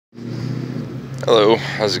Hello,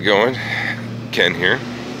 how's it going? Ken here.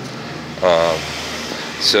 Um,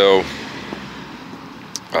 so,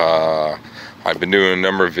 I've been doing a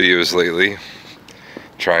number of videos lately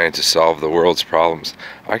trying to solve the world's problems.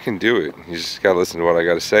 I can do it. You just gotta listen to what I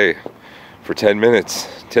gotta say for 10 minutes.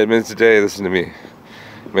 10 minutes a day, listen to me.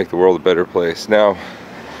 Make the world a better place. Now,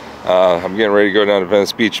 I'm getting ready to go down to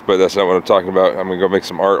Venice Beach, but that's not what I'm talking about. I'm gonna go make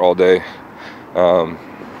some art all day.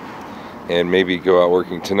 And maybe go out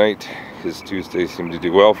working tonight, because Tuesdays seem to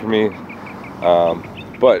do well for me.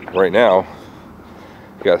 But right now,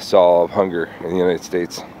 we gotta solve hunger in the United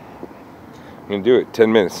States. I'm gonna do it.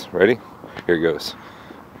 10 minutes. Ready? Here it goes.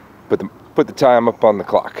 Put the time up on the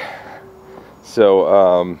clock.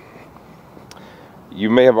 So you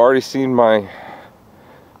may have already seen my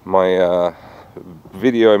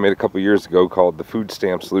video I made a couple years ago called The Food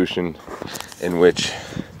Stamp Solution, in which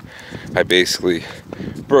I basically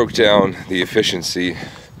broke down the efficiency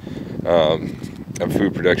of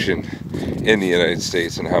food production in the United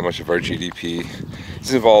States and how much of our GDP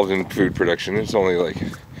is involved in food production. It's only like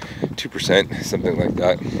 2%, something like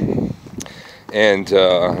that. And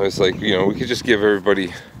I was like, we could just give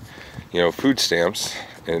everybody, food stamps,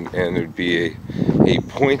 and it would be a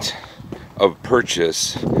point of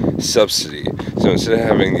purchase subsidy. So instead of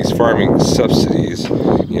having these farming subsidies,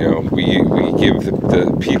 we give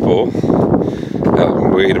the people a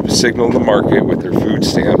way to signal the market with their food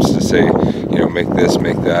stamps to say, make this,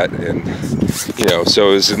 make that, and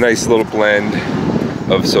so it's a nice little blend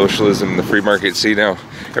of socialism and the free market. See, now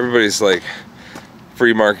everybody's like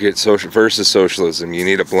free market versus socialism. You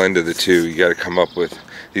need a blend of the two. You got to come up with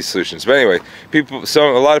these solutions. But anyway, a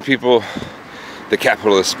lot of people, the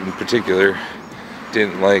capitalists in particular,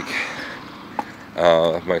 didn't like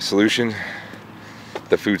my solution,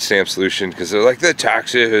 the food stamp solution, because they're like, the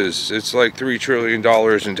taxes, it's like $3 trillion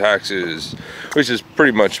in taxes, which is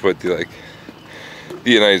pretty much what the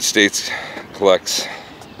United States collects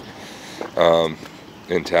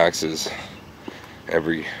in taxes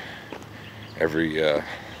every yeah,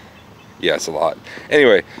 it's a lot.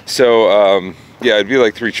 Anyway, so yeah, it'd be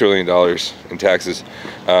like $3 trillion in taxes,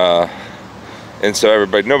 and so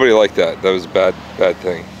nobody liked that. That was a bad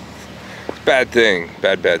thing. Bad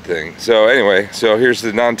thing. So anyway, so here's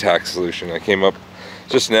the non-tax solution. I came up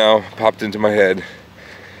just now, popped into my head,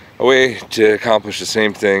 a way to accomplish the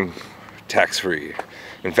same thing tax-free.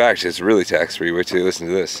 In fact, it's really tax-free. Wait till you listen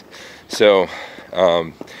to this. So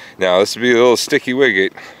now this will be a little sticky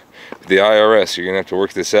wicket with the IRS. You're gonna have to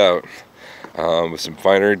work this out with some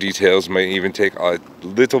finer details. Might even take a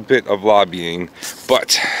little bit of lobbying,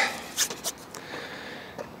 but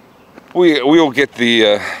we'll get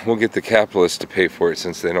the capitalists to pay for it,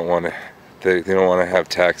 since they don't want to have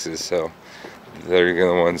taxes. So they're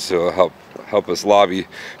the ones who will help us lobby.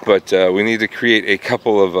 But we need to create a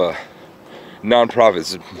couple of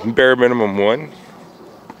nonprofits, bare minimum one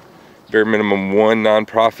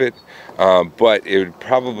nonprofit. But it would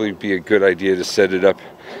probably be a good idea to set it up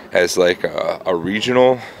as like a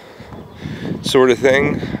regional sort of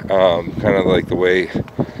thing, kind of like the way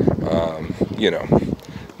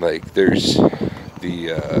like there's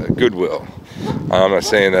the Goodwill. I'm not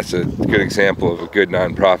saying that's a good example of a good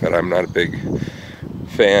nonprofit. I'm not a big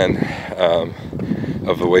fan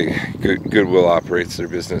of the way Goodwill operates their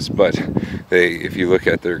business, but if you look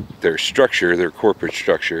at their structure, their corporate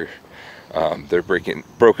structure, they're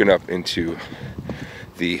broken up into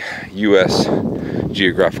the U.S.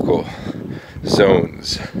 geographical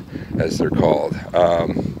zones, as they're called,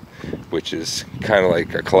 which is kind of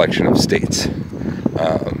like a collection of states,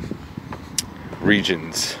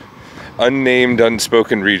 regions, unnamed,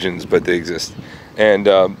 unspoken regions, but they exist. And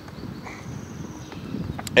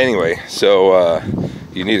anyway, so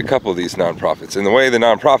you need a couple of these nonprofits. And the way the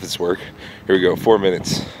nonprofits work, here we go, 4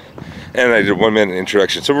 minutes. And I did a 1 minute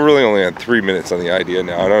introduction, so we're really only on 3 minutes on the idea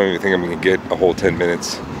now. I don't even think I'm going to get a whole 10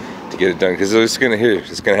 minutes to get it done, because it's going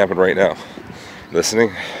to happen right now.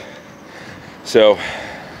 Listening. So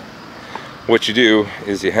what you do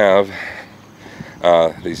is you have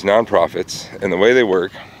these nonprofits, and the way they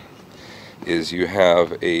work is you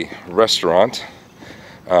have a restaurant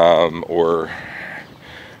or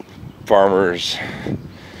farmers,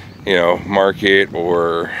 market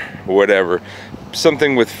or whatever,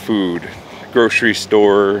 something with food, grocery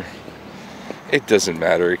store, it doesn't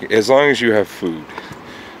matter, as long as you have food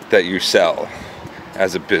that you sell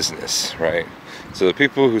as a business, right? So the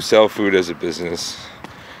people who sell food as a business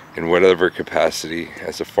in whatever capacity,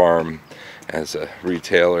 as a farm, as a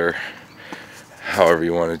retailer, however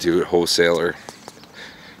you want to do it, wholesaler,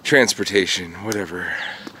 transportation, whatever.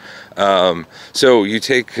 So you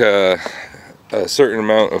take a certain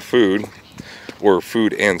amount of food, or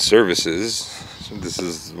food and services, This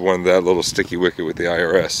is one of that little sticky wicket with the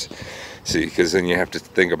IRS. See, because then you have to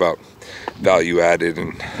think about value added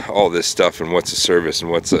and all this stuff and what's a service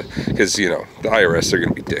and what's a, because you know the IRS are going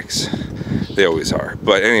to be dicks. They always are.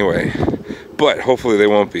 But anyway, but hopefully they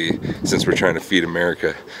won't be, since we're trying to feed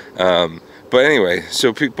America. But anyway,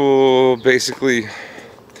 so people basically,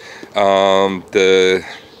 the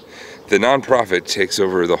nonprofit takes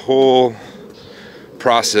over the whole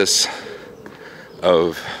process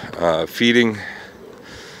of feeding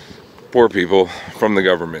poor people from the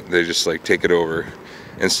government. They just like take it over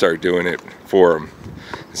and start doing it for them.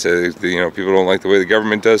 So, you know, people don't like the way the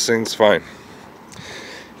government does things, fine.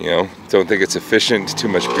 You know, don't think it's efficient, too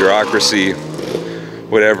much bureaucracy,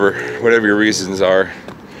 whatever your reasons are.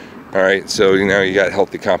 All right, so you know, you got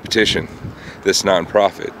healthy competition, this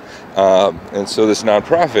nonprofit. And so this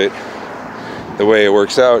nonprofit, the way it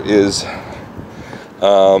works out is,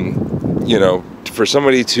 you know, for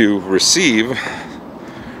somebody to receive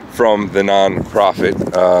from the nonprofit,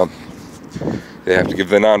 they have to give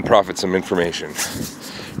the nonprofit some information.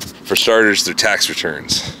 For starters, their tax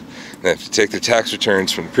returns. They have to take their tax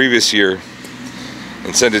returns from the previous year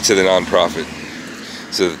and send it to the nonprofit,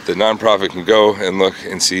 so that the nonprofit can go and look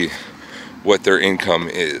and see what their income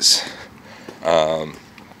is,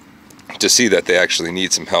 to see that they actually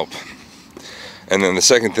need some help. And then the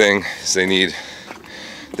second thing is they need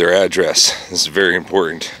their address. This is very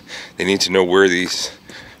important. They need to know where these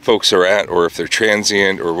folks are at, or if they're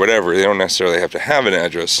transient or whatever. They don't necessarily have to have an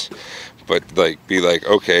address, but like be like,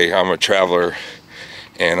 okay, I'm a traveler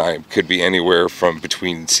and I could be anywhere from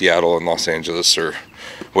between Seattle and Los Angeles or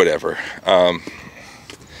whatever.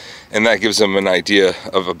 And that gives them an idea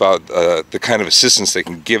of about the kind of assistance they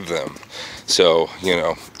can give them. So, you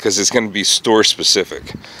know, because it's going to be store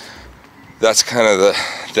specific. That's kind of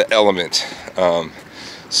the element.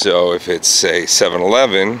 So if it's, say,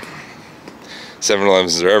 7-Eleven,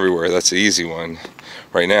 7-Elevens are everywhere. That's the easy one.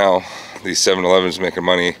 Right now, these 7-Elevens making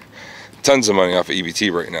money, tons of money off of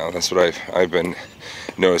EBT right now. That's what I've been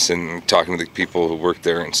noticing, talking to the people who work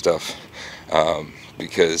there and stuff.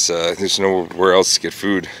 Because there's nowhere else to get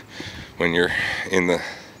food when you're in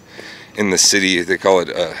the city. They call it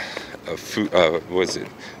a food, what is it?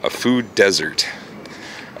 A food desert.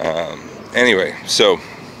 Anyway, so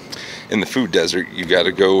in the food desert, you got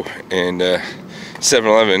to go and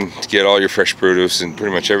 7-Eleven to get all your fresh produce and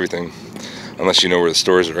pretty much everything, unless you know where the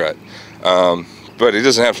stores are at. But it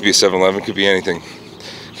doesn't have to be a 7-Eleven. It could be anything.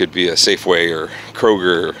 It could be a Safeway or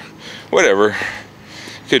Kroger or whatever.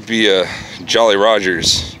 It could be a Jolly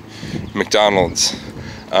Rogers, McDonald's.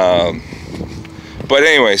 But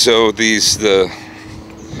anyway, so the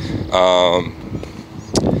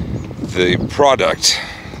product,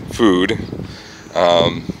 food,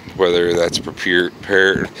 whether that's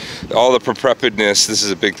prepared, all the preparedness. This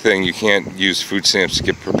is a big thing. You can't use food stamps to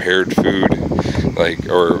get prepared food, like,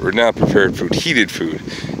 or not prepared food, heated food.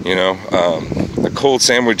 You know, a cold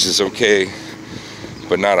sandwich is okay,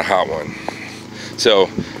 but not a hot one. So,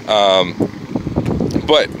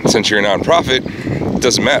 but since you're a nonprofit, it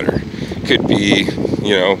doesn't matter. It could be,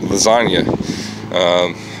 you know, lasagna,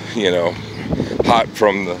 you know, hot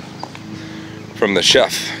from the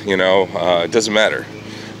chef. You know, it doesn't matter.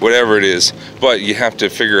 Whatever it is, but you have to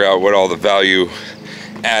figure out what all the value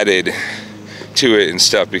added to it and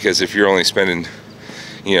stuff, because if you're only spending,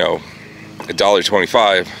 you know,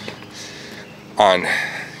 $1.25 on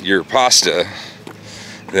your pasta,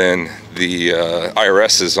 then the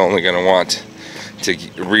IRS is only going to want to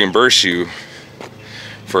reimburse you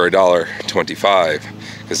for $1.25,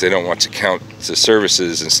 because they don't want to count the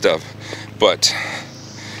services and stuff. But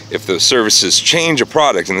if the services change a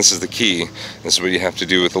product, and this is the key, this is what you have to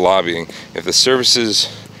do with the lobbying, if the services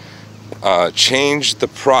change the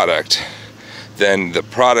product, then the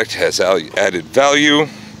product has added value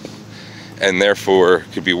and therefore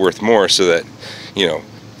could be worth more, so that, you know,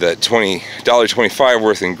 that $20.25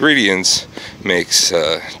 worth ingredients makes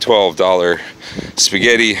 $12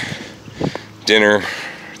 spaghetti dinner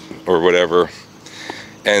or whatever,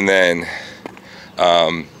 and then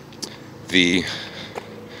the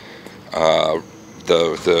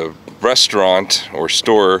restaurant or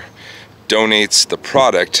store donates the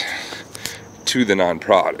product to the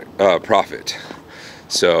profit.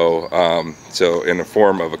 So so in the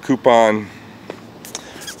form of a coupon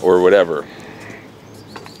or whatever,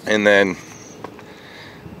 and then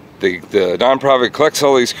the nonprofit collects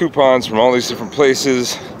all these coupons from all these different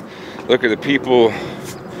places. Look at the people,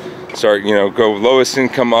 start, you know, go lowest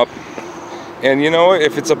income up. And you know what,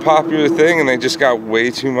 if it's a popular thing and they just got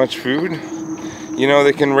way too much food, you know,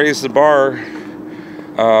 they can raise the bar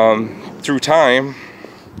through time.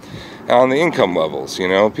 on the income levels. You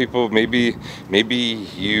know, people, maybe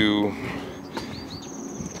you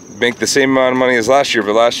make the same amount of money as last year,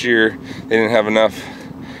 but last year they didn't have enough,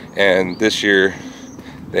 and this year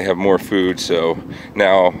they have more food, so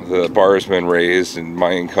now the bar has been raised and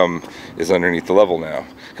my income is underneath the level now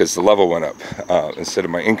because the level went up instead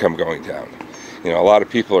of my income going down. You know, a lot of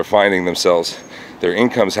people are finding themselves, their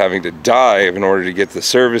income's having to dive in order to get the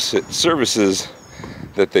services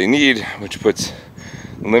that they need, which puts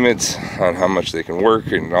limits on how much they can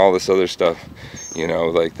work and all this other stuff. You know,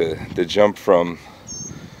 like the jump from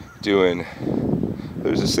doing,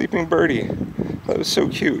 there's a sleeping birdie, that was so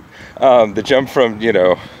cute. The jump from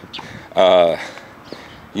getting,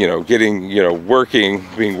 working,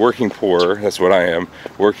 being working poor, that's what I am,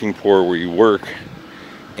 working poor, where you work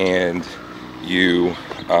and you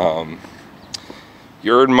earn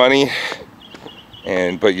money,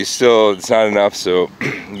 but you still, it's not enough, so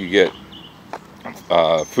you get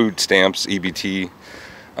food stamps, EBT,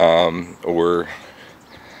 or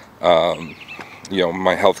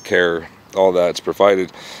my health care, all that's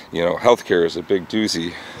provided. You know, health care is a big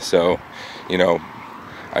doozy. So,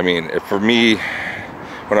 I mean, for me,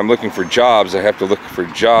 when I'm looking for jobs, I have to look for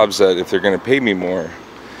jobs that if they're going to pay me more,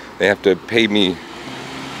 they have to pay me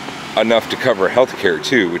enough to cover health care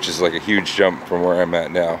too, which is like a huge jump from where I'm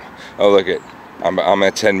at now. Oh, look at, I'm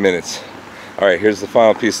at 10 minutes. All right, here's the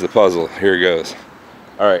final piece of the puzzle. Here it goes.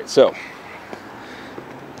 All right, so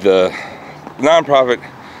the nonprofit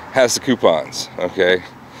has the coupons, okay?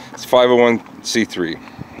 It's 501c3.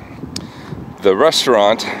 The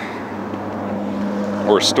restaurant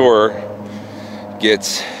or store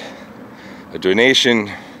gets a donation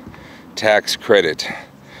tax credit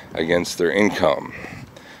against their income.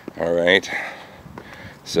 All right,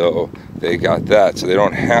 so they got that, so they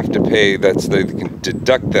don't have to pay. They can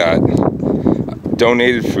deduct that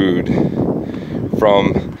donated food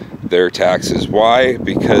from their taxes. Why?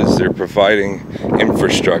 Because they're providing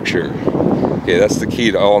infrastructure. Okay, that's the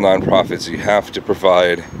key to all nonprofits. You have to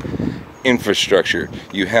provide infrastructure.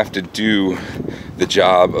 You have to do the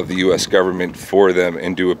job of the U.S. government for them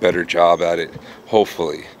and do a better job at it,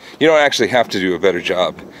 hopefully. You don't actually have to do a better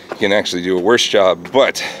job. You can actually do a worse job,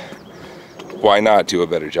 but why not do a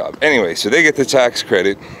better job? Anyway, so they get the tax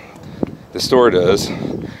credit, the store does,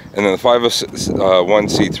 and then the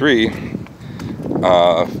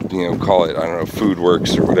 501c3, call it, I don't know, Food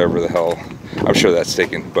Works or whatever the hell. I'm sure that's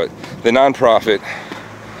taken, but the nonprofit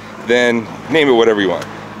then, name it whatever you want.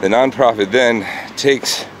 The nonprofit then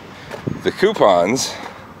takes the coupons,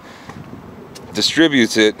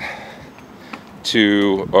 distributes it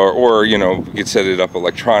to, or you could set it up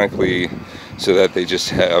electronically so that they just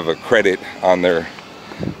have a credit on their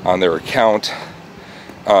account,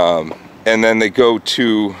 and then they go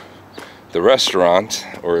to the restaurant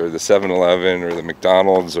or the 7-Eleven or the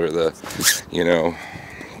McDonald's or the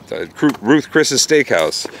Ruth Chris's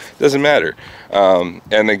Steakhouse, doesn't matter,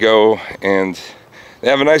 and they go and they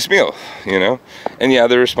have a nice meal, and yeah,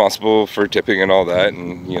 they're responsible for tipping and all that,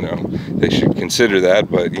 and they should consider that,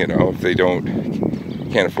 but if they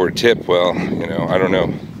can't afford a tip, well, I don't know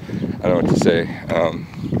what to say.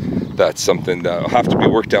 That's something that'll have to be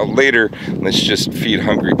worked out later. Let's just feed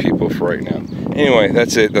hungry people for right now. Anyway,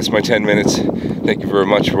 that's it. That's my 10 minutes. Thank you very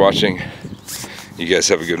much for watching. You guys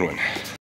have a good one.